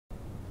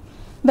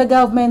The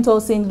Government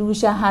of Saint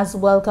Lucia has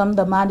welcomed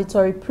the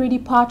mandatory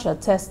pre-departure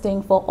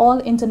testing for all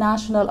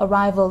international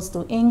arrivals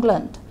to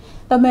England.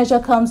 The measure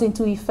comes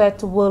into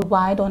effect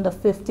worldwide on the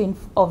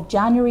 15th of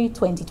January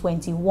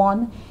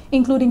 2021,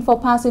 including for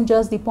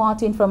passengers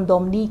departing from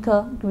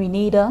Dominica,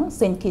 Grenada,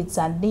 St. Kitts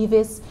and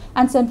Nevis,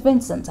 and St.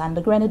 Vincent and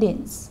the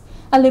Grenadines.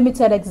 A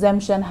limited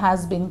exemption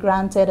has been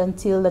granted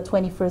until the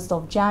 21st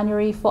of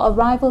January for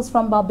arrivals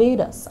from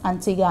Barbados,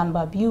 Antigua and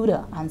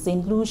Barbuda, and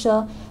St.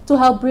 Lucia to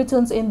help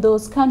Britons in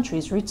those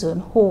countries return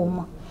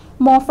home.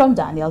 More from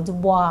Daniel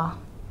Dubois.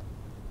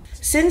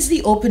 Since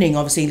the opening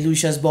of St.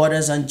 Lucia's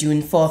borders on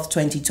June 4,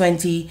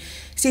 2020,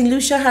 St.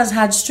 Lucia has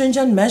had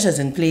stringent measures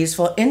in place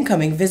for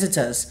incoming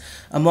visitors.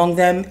 Among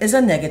them is a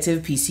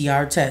negative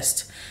PCR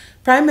test.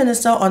 Prime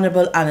Minister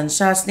Honorable Alan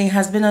Shastney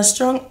has been a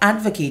strong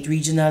advocate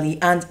regionally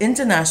and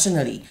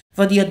internationally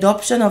for the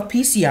adoption of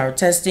PCR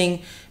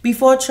testing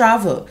before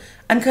travel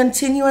and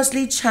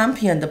continuously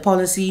championed the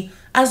policy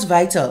as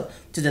vital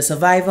to the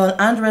survival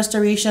and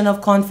restoration of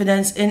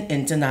confidence in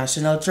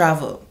international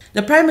travel.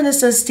 The Prime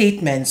Minister's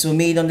statements were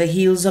made on the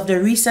heels of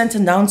the recent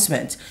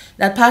announcement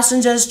that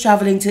passengers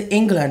traveling to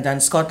England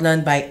and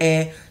Scotland by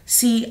air,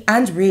 sea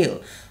and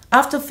rail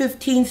after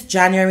 15th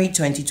January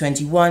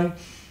 2021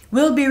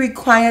 will be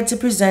required to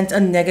present a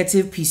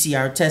negative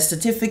PCR test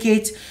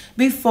certificate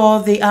before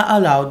they are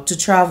allowed to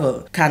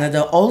travel.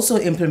 Canada also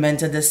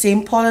implemented the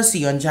same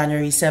policy on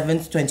January 7,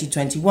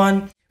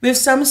 2021, with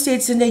some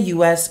states in the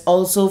US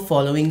also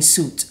following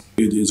suit.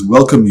 It is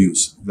welcome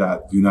news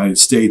that the United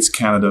States,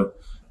 Canada,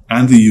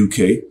 and the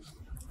UK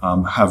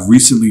have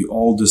recently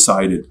all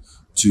decided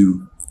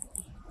to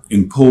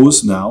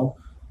impose now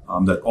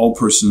that all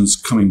persons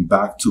coming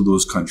back to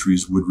those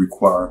countries would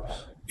require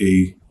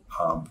a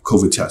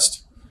COVID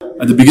test.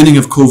 At the beginning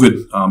of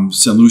COVID,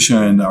 St.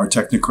 Lucia and our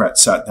technocrats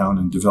sat down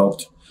and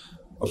developed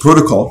a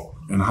protocol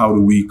on how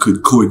we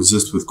could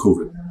coexist with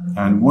COVID.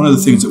 And one of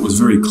the things that was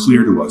very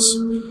clear to us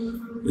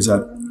is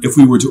that if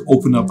we were to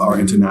open up our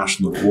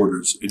international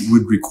borders, it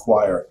would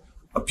require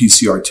a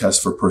PCR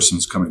test for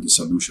persons coming to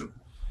St. Lucia.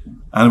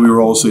 And we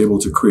were also able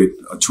to create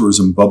a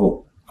tourism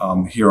bubble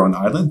here on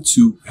island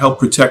to help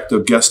protect the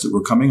guests that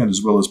were coming and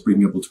as well as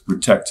being able to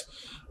protect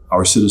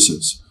our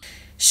citizens.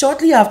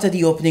 Shortly after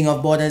the opening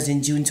of borders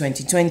in June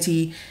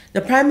 2020, the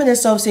Prime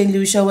Minister of St.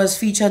 Lucia was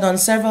featured on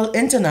several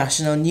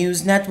international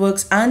news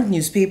networks and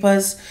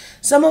newspapers,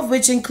 some of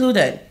which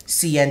included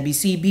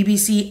CNBC,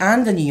 BBC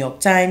and the New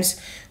York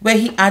Times, where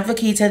he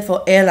advocated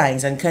for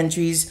airlines and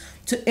countries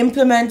to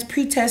implement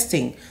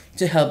pre-testing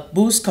to help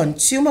boost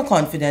consumer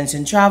confidence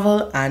in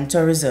travel and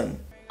tourism.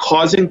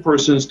 Causing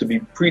persons to be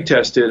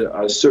pre-tested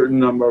a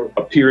certain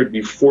a period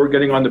before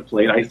getting on the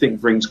plane, I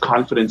think brings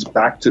confidence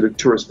back to the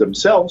tourists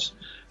themselves,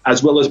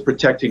 as well as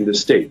protecting the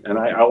state. And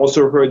I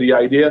also heard the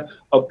idea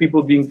of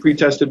people being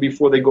pre-tested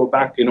before they go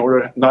back in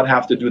order to not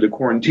have to do the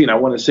quarantine. I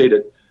want to say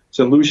that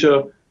St.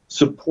 Lucia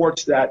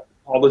supports that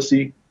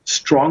policy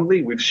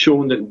strongly. We've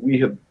shown that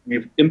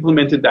we've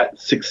implemented that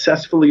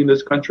successfully in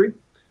this country.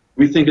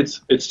 We think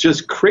it's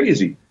just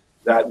crazy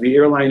that the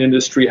airline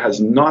industry has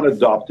not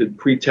adopted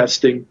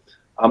pre-testing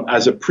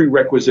as a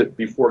prerequisite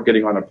before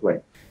getting on a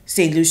plane.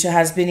 St. Lucia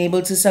has been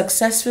able to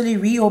successfully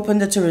reopen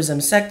the tourism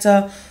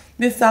sector,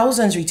 with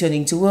thousands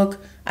returning to work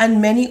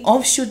and many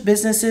offshoot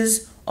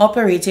businesses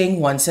operating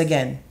once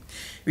again.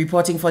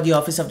 Reporting for the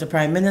Office of the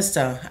Prime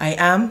Minister, I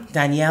am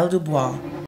Danielle Dubois.